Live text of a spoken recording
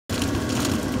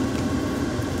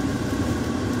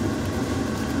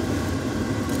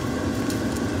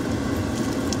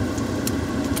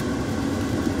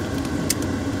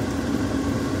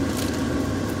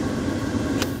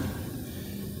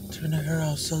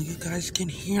so you guys can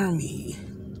hear me.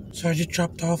 So I just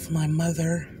dropped off my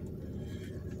mother.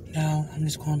 Now I'm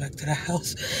just going back to the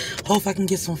house. Hope I can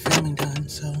get some filming done.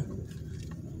 So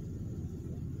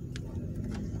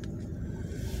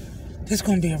this is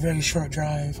going to be a very short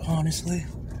drive, honestly,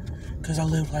 because I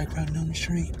live like right down the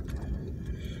street.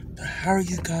 But how are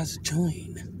you guys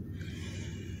doing?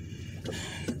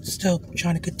 Still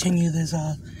trying to continue this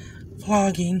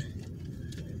vlogging.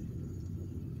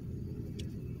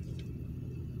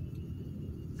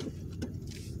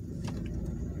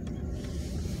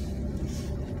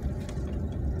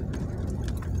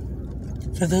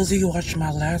 For those of you watching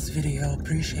my last video,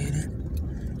 appreciate it.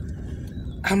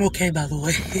 I'm okay, by the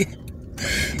way.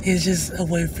 It's just a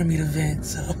way for me to vent,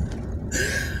 so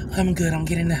I'm good. I'm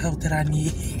getting the help that I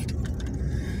need.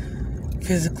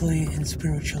 Physically and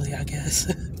spiritually, I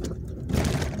guess.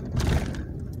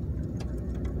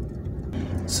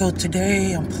 So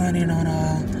today I'm planning on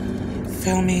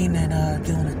filming and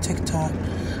doing a TikTok.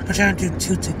 I'm trying to do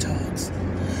 2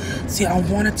 TikToks. See, I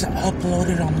wanted to upload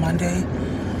it on Monday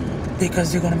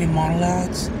because they're going to be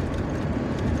monologues.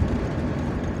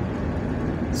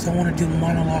 So I want to do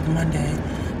monologue Monday,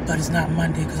 but it's not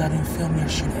Monday because I didn't film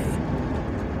yesterday.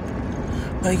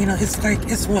 But you know, it's like,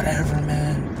 it's whatever,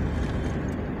 man.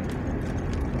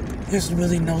 There's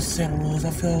really no set rules.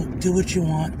 I feel, do what you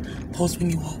want, post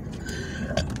when you want.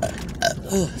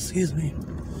 Excuse me.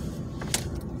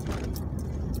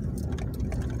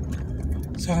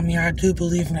 So, I mean, I do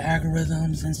believe in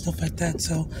algorithms and stuff like that.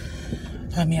 So,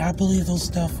 I mean, I believe those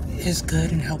stuff is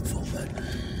good and helpful. But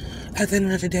at the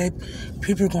end of the day,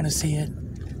 people are going to see it.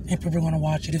 And people are going to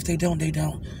watch it. If they don't, they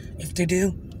don't. If they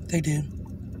do, they do.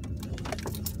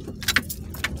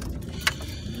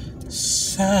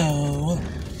 So,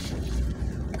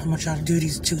 I'm going to try to do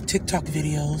these 2 TikTok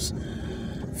videos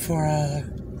for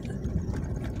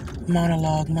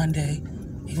monologue Monday,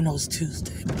 even though it's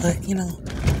Tuesday, but you know,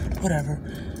 whatever.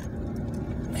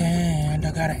 And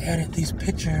I gotta edit these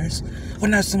pictures, well,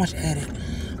 not so much edit,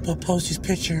 but post these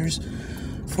pictures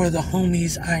for the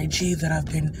homie's IG that I've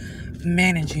been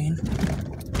managing.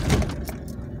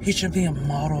 He should be a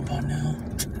model by now.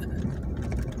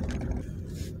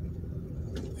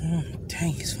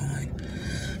 Dang, he's fine.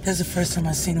 That's the first time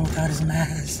I've seen him without his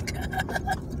mask.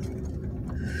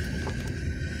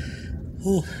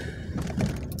 Ooh.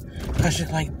 I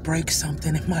should like break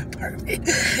something in my apartment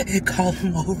and call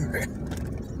him over.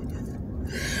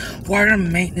 Water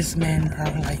maintenance men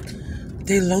are like,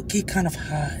 they low-key kind of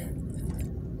hot.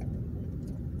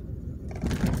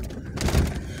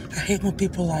 I hate when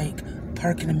people like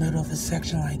park in the middle of a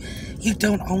section like, you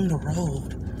don't own the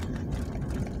road.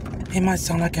 It might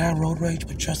sound like I have road rage,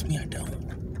 but trust me, I don't.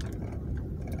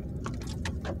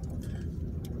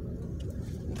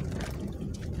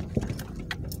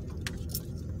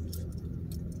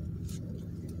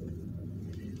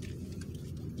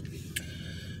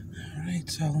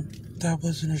 So that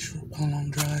wasn't a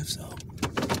long drive, so.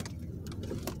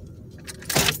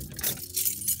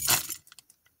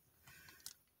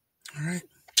 Alright.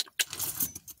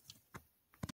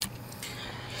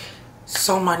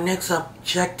 So my next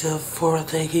objective for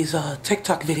these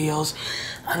TikTok videos,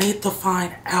 I need to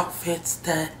find outfits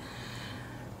that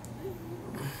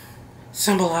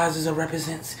symbolizes or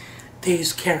represents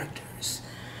these characters.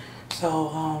 So,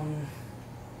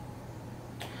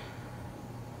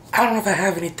 I don't know if I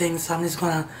have anything, so I'm just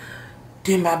gonna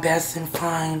do my best and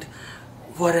find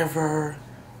whatever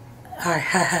I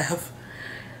have.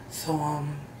 So,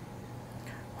 I'm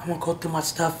gonna go through my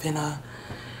stuff and,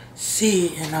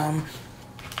 see, and,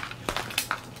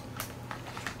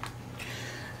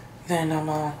 then I'm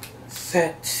gonna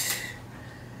set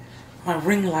my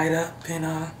ring light up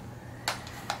and,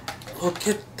 we'll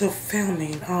get the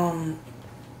filming.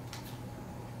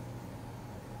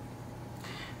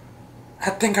 I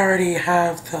think I already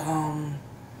have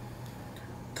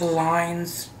the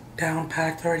lines down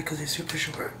packed already because they're super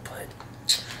short, but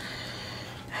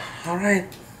alright.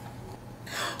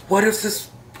 What if this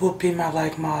will be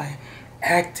my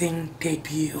acting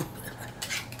debut?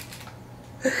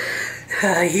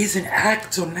 He's an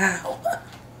actor now.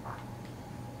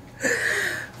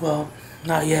 Well,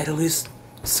 not yet, at least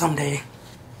someday.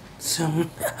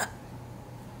 Soon.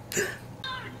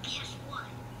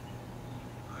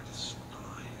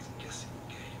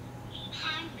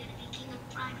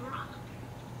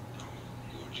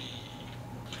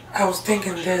 I was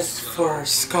thinking this for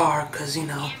Scar, cause you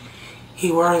know,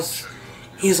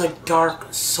 he's a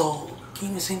dark soul. Can you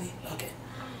even see me? Okay.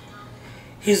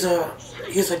 He's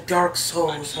a dark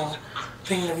soul, so I'm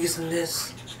thinking of using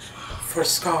this for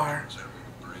Scar.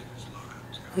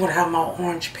 I'm gonna have my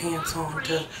orange pants on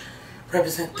to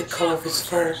represent the color of his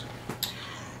fur.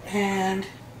 And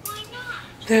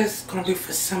this is gonna be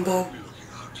for Simba.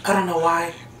 I don't know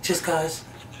why, just cause.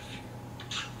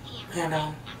 And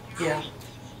yeah.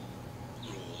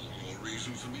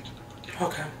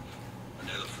 Okay.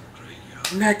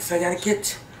 Next, I gotta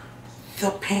get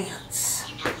the pants.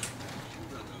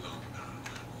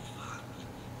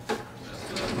 I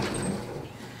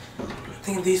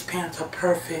think these pants are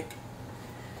perfect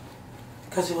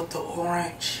because with the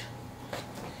orange.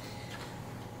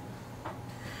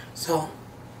 So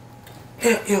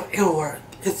it'll work.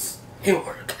 It'll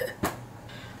work.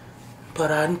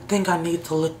 But I think I need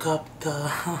to look up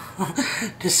the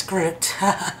the script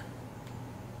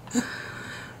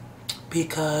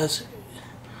because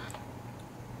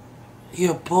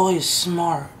your boy is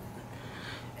smart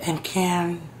and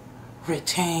can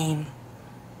retain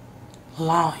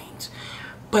lines,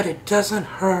 but it doesn't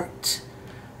hurt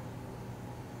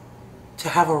to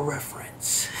have a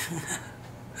reference.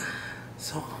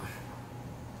 So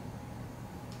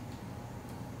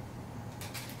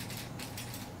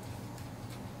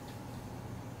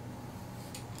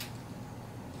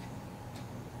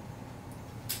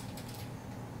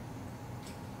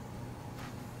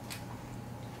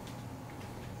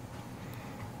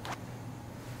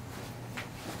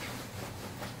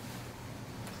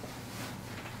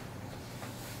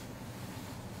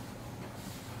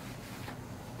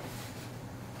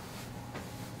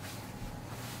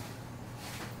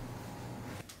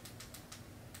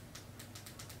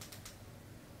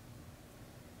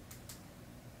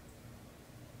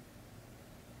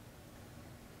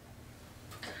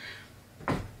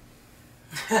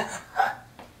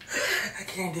I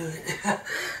can't do it.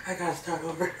 I gotta start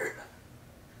over.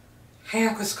 Hey,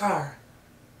 Uncle Scar,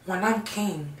 when I'm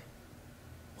king,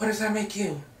 what does that make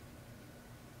you?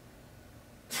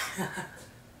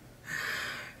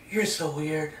 You're so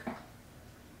weird.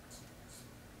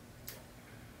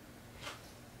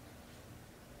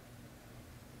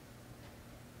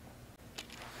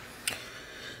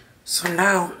 So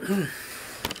now,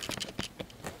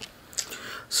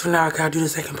 I gotta do the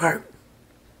second part.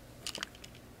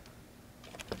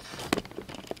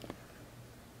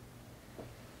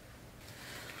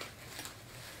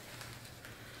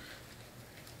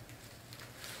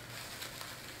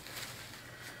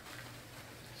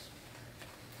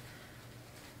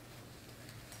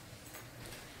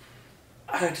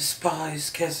 I despise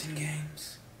guessing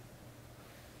games.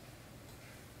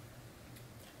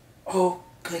 Oh,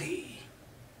 goody.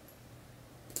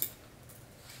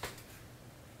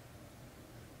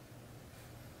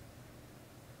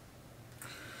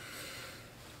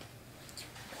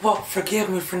 Well, forgive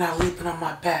me for not leaping on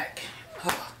my back.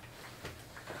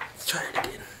 Let's try it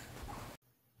again.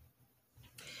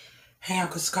 Hey,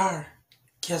 Uncle Scar,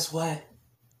 guess what?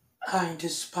 I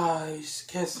despise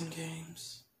guessing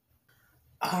games.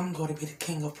 I'm going to be the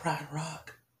king of Pride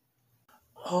Rock.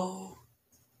 Oh,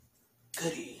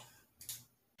 goody.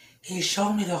 He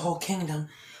showed me the whole kingdom,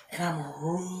 and I'm gonna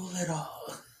rule it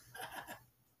all.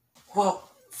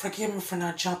 Well, forgive me for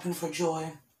not jumping for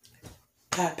joy.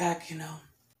 Got back, you know.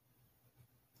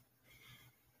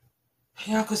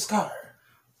 Hey, Uncle Scar,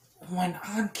 when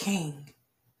I'm king,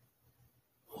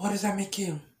 what does that make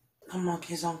you? A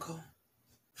monkey's uncle.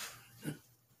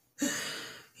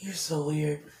 You're so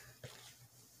weird.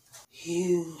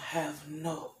 You have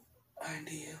no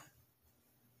idea.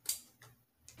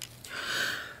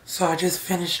 So I just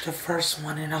finished the first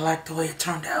one and I like the way it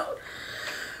turned out.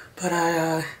 But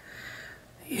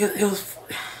it was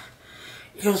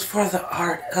for the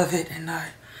art of it, and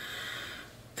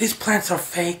these plants are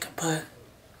fake, but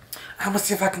I'm gonna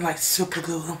see if I can like super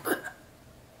glue them.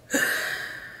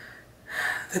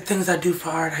 The things I do for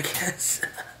art, I guess.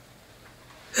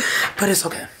 But it's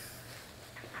okay.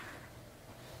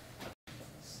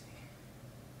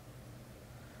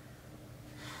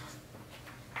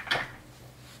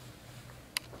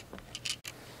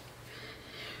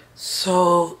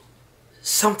 So,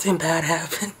 something bad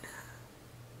happened.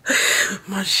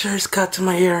 My shirt's got to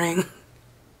my earring.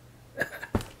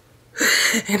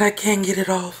 And I can't get it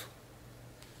off.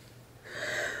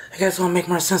 I guess it would make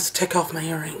more sense to take off my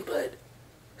earring, but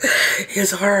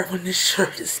it's hard when this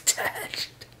shirt is attached.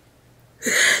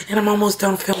 And I'm almost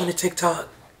done filming the TikTok.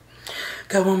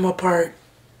 Got one more part.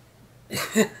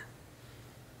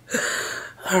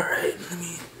 Alright, let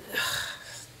me...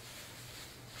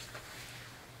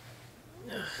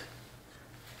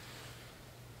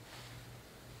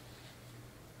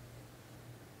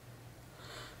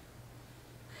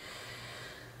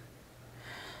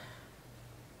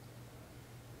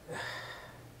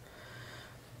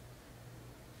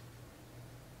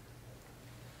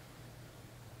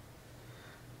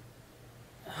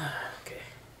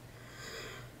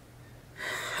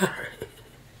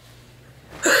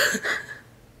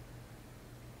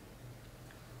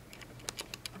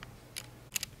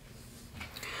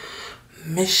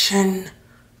 mission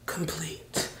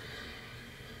complete.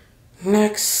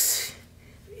 Next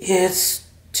is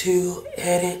to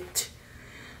edit.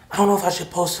 I don't know if I should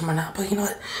post them or not, but you know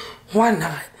what? Why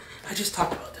not? I just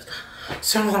talked about this. As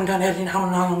soon as I'm done editing, I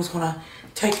don't know how long it's gonna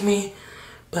take me,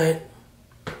 but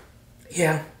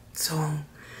yeah. So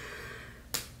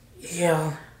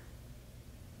yeah,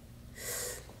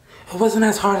 it wasn't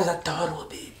as hard as I thought it would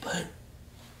be, but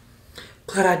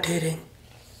glad I did it.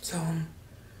 So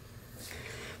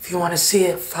if you want to see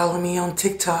it, follow me on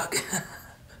TikTok.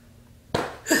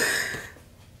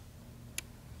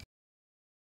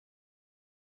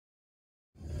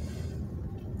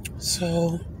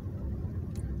 So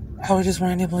I was just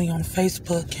randomly on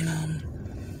Facebook, and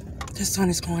this sun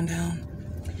is going down.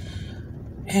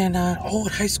 And an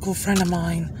old high school friend of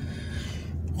mine,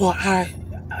 well, I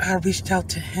reached out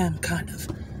to him, kind of.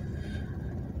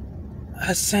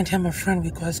 I sent him a friend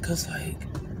request, because, like,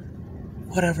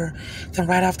 whatever. Then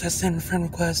right after I sent him a friend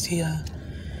request, he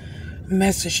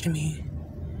messaged me.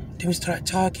 Then we started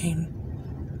talking.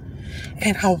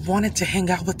 And I wanted to hang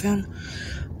out with him,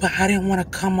 but I didn't want to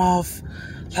come off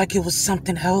like it was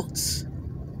something else.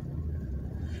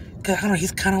 Because, I don't know,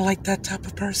 he's kind of like that type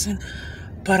of person.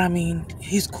 But, I mean,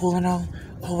 he's cool and all,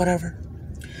 or whatever.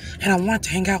 And I wanted to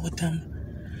hang out with him,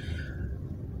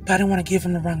 but I didn't want to give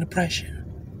him the wrong impression.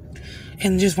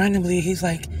 And just randomly, he's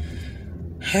like,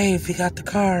 hey, if you got the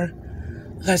car,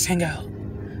 let's hang out.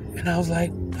 And I was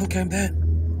like, okay, bet.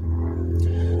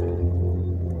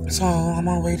 So I'm on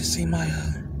my way to see my,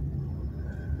 I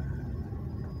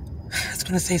was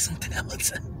going to say something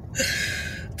else.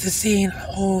 To see an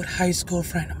old high school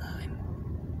friend of mine.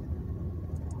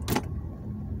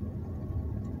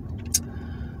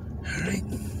 All right.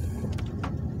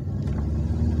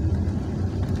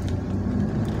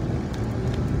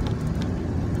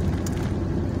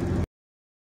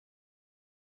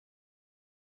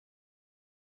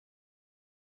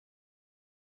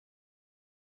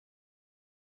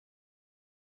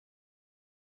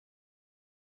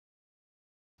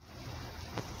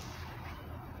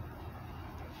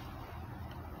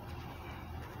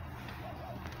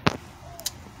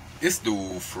 This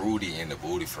dude fruity in the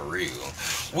booty for real.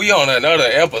 We on another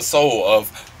episode of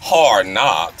Hard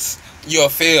Knocks. You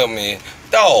feel me?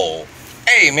 Dog.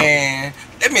 Hey man,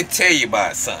 let me tell you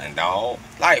about something, dog.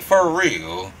 Like for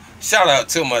real. Shout out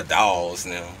to my dogs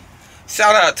now.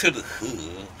 Shout out to the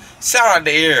hood. Shout out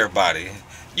to everybody.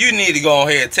 You need to go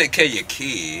ahead and take care of your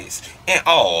kids and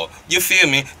all. You feel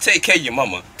me? Take care of your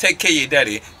mama. Take care of your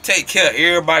daddy. Take care of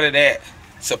everybody that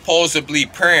supposedly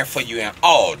praying for you and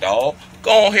all, dog.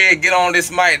 Go ahead and get on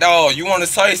this mic, dog. You want to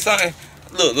say something?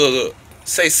 Look.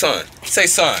 Say son. Say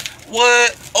son.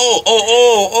 What?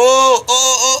 Oh.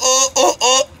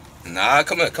 Nah,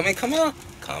 come here. Come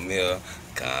here.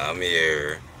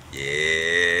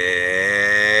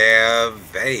 Yeah,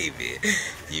 baby.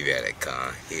 You better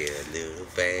come here, little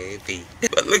baby.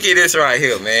 But look at this right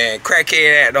here, man.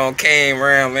 Crackhead that done came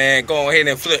around, man. Go ahead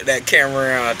and flip that camera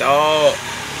around, dog.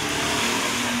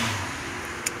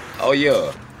 Oh,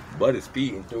 yeah. Butt is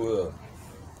speeding through her.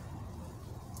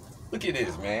 Look at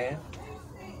this, man.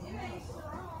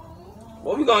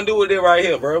 What we gonna do with it right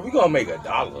here, bro? We gonna make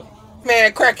 $1.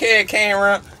 Man, crackhead came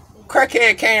around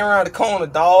the corner,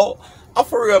 dog. I'm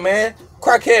for real, man.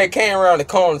 Crackhead came around the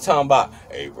corner talking about,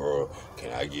 hey, bro,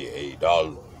 can I get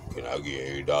 $8? Can I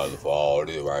get $8 for all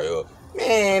this right here?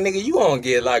 Man, nigga, you gonna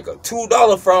get like a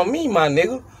 $2 from me, my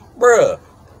nigga. Bruh,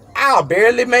 I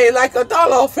barely made like $1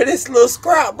 off of this little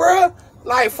scrap, bruh.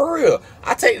 Like, for real.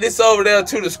 I take this over there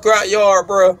to the scrap yard,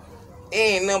 bruh.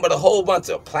 Ain't nothing but a whole bunch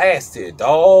of plastic,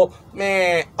 dog.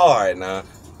 Man, alright now.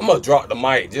 I'm gonna drop the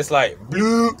mic just like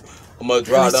bloop. I'm gonna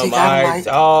drop the mic,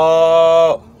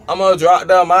 dog. I'm gonna drop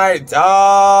the mic,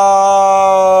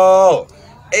 dog.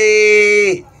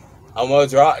 Hey, I'm gonna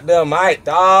drop the mic,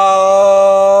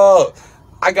 dog.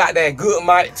 I got that good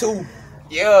mic too.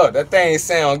 Yeah, that thing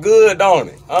sound good, don't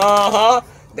it?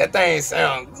 That thing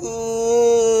sound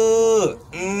good.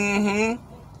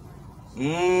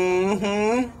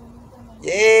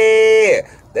 Yeah,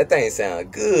 that thing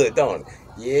sound good, don't it?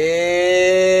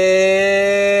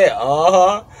 Yeah.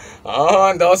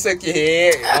 Don't shake your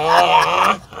head.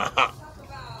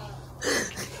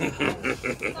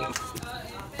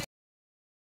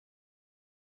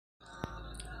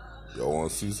 Y'all wanna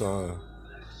see something?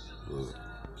 Look,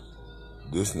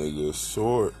 this nigga is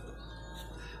short,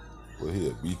 but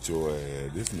he'll beat your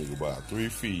ass. This nigga about 3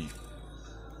 feet.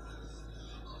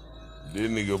 This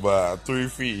nigga about 3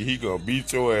 feet. He gonna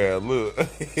beat your ass. Look.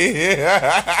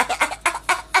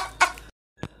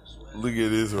 Look at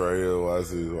this right here. Watch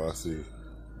this. You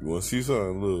wanna see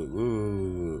something?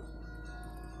 Look.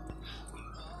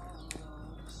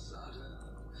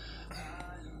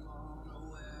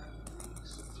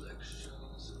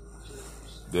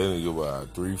 That nigga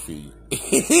about 3 feet.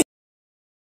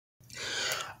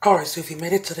 Alright, so if you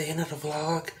made it to the end of the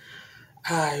vlog,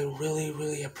 I really,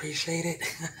 really appreciate it.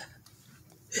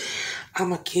 I'm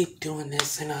gonna keep doing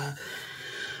this and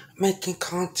making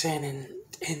content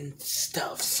and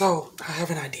stuff. So I have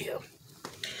an idea.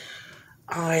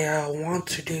 I want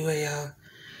to do a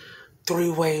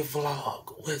three-way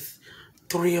vlog with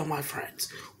three of my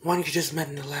friends. One you just met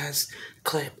in the last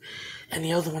clip, and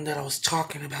the other one that I was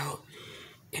talking about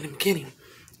in the beginning,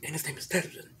 and his name is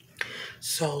Desmond.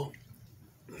 So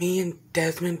me and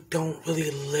Desmond don't really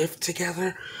live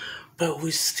together, but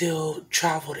we still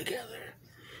travel together.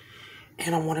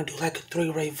 And I want to do like a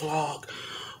three-way vlog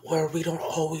where we don't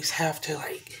always have to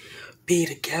like be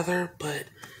together, but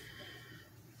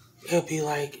it'll be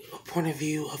like a point of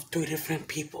view of three different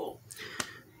people.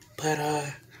 But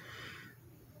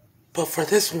but for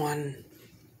this one,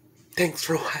 thanks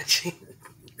for watching.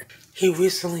 He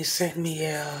recently sent me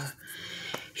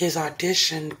his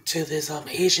audition to this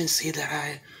agency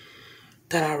that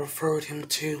I referred him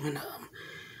to,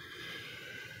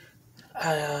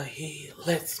 and he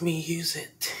lets me use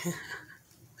it.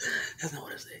 That's not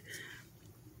what I said.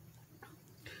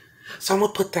 So I'm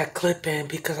gonna put that clip in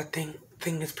because I think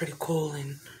it's pretty cool,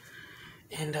 and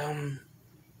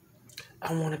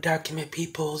I want to document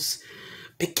people's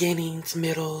beginnings,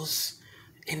 middles,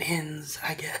 and ends,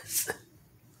 I guess.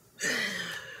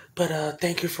 But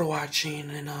thank you for watching,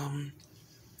 and I'm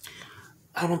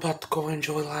about to go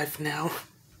enjoy life now.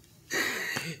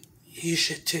 You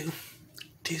should too.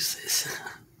 Deuces.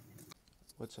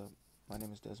 What's up? My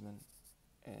name is Desmond,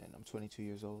 and I'm 22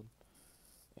 years old,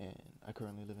 and I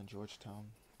currently live in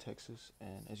Georgetown, Texas.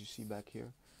 And as you see back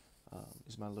here,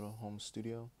 is my little home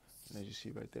studio, and as you see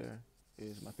right there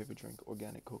is my favorite drink,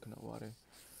 organic coconut water.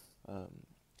 Um,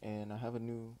 and I have a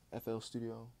new FL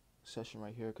Studio session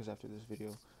right here because after this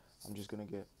video, I'm just gonna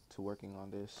get to working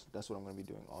on this. That's what I'm gonna be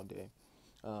doing all day.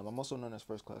 I'm also known as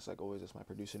First Class, like always. That's my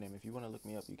producer name. If you want to look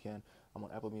me up, you can. I'm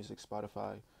on Apple Music,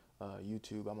 Spotify,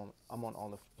 YouTube. I'm on all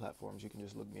the platforms. You can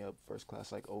just look me up, First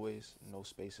Class, like always, no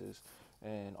spaces,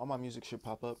 and all my music should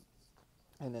pop up.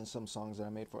 And then some songs that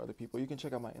I made for other people. You can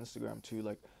check out my Instagram too.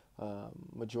 Like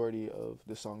majority of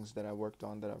the songs that I worked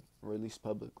on that I've released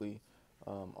publicly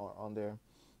are on there.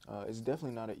 It's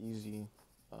definitely not an easy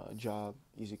job,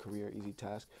 easy career, easy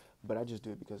task, but I just do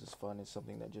it because it's fun. It's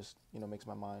something that just makes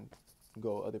my mind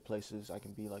go other places. I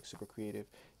can be like super creative,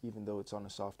 even though it's on a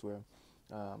software.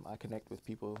 I connect with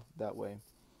people that way.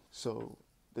 So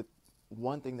the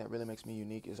one thing that really makes me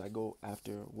unique is I go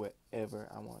after whatever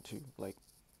I want to. Like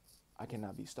I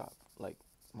cannot be stopped. Like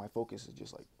my focus is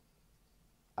just like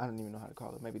I don't even know how to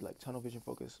call it. Maybe like tunnel vision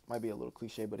focus. Might be a little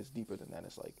cliche, but it's deeper than that.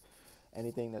 It's like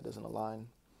anything that doesn't align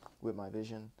with my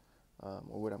vision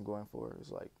or what I'm going for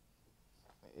is like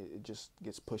it just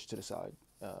gets pushed to the side.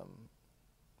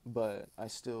 But I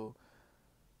still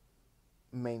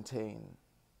maintain,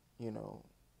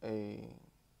 a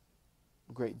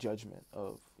great judgment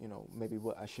of, maybe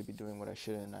what I should be doing, what I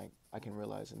shouldn't, and I can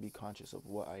realize and be conscious of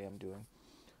what I am doing.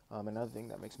 Another thing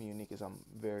that makes me unique is I'm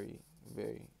very,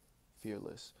 very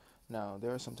fearless. Now,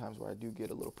 there are some times where I do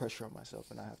get a little pressure on myself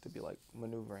and I have to be like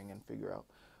maneuvering and figure out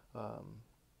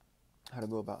how to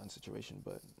go about in situation,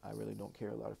 but I really don't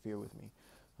carry a lot of fear with me.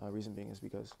 Reason being is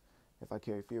because if I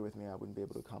carry fear with me, I wouldn't be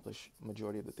able to accomplish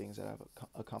majority of the things that I've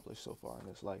accomplished so far in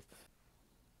this life.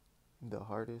 The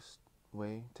hardest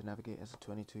way to navigate as a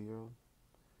 22-year-old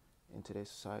in today's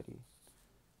society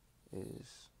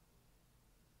is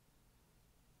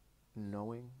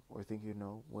knowing or think you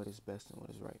know what is best and what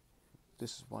is right.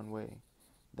 This is one way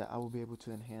that I will be able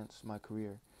to enhance my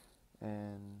career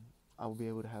and I will be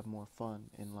able to have more fun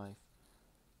in life.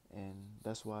 And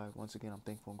that's why, once again, I'm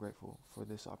thankful and grateful for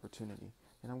this opportunity.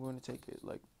 And I'm going to take it,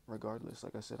 like, regardless.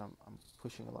 Like I said, I'm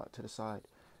pushing a lot to the side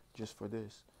just for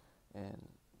this. And,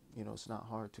 it's not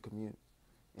hard to commute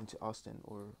into Austin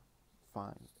or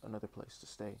find another place to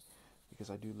stay because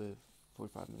I do live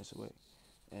 45 minutes away.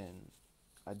 And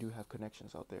I do have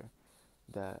connections out there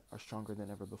that are stronger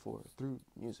than ever before through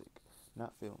music,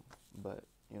 not film, but,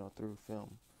 through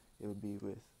film. It would be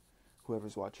with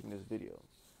whoever's watching this video.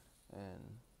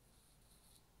 And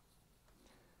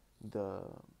the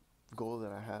goal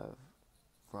that I have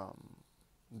from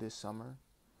this summer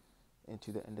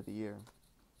into the end of the year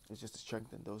is just to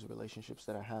strengthen those relationships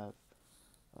that I have,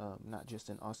 not just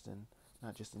in Austin,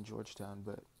 not just in Georgetown,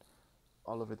 but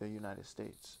all over the United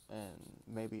States and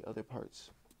maybe other parts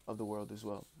of the world as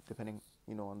well, depending,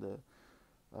 on the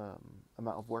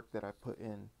amount of work that I put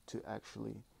in to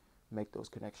actually make those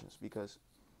connections. Because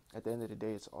at the end of the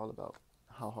day, it's all about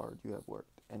how hard you have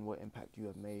worked and what impact you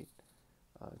have made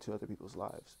to other people's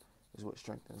lives. is what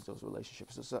strengthens those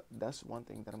relationships. So that's one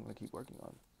thing that I'm going to keep working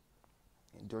on.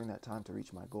 And during that time, to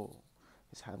reach my goal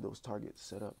is have those targets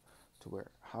set up to where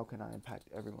how can I impact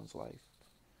everyone's life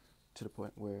to the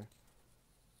point where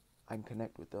I can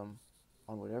connect with them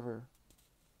on whatever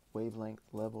wavelength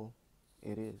level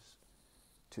it is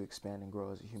to expand and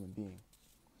grow as a human being.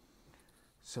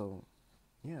 So,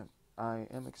 yeah, I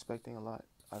am expecting a lot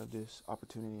out of this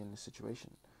opportunity and this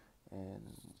situation, and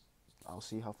I'll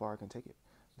see how far I can take it.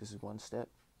 This is one step,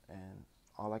 and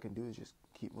all I can do is just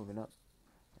keep moving up,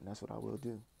 and that's what I will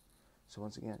do. So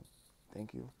once again,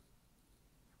 thank you.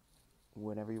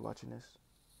 Whenever you're watching this,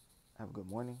 have a good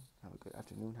morning, have a good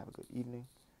afternoon, have a good evening,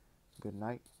 good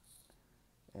night,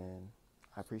 and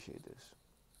I appreciate this.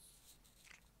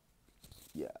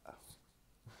 Yeah.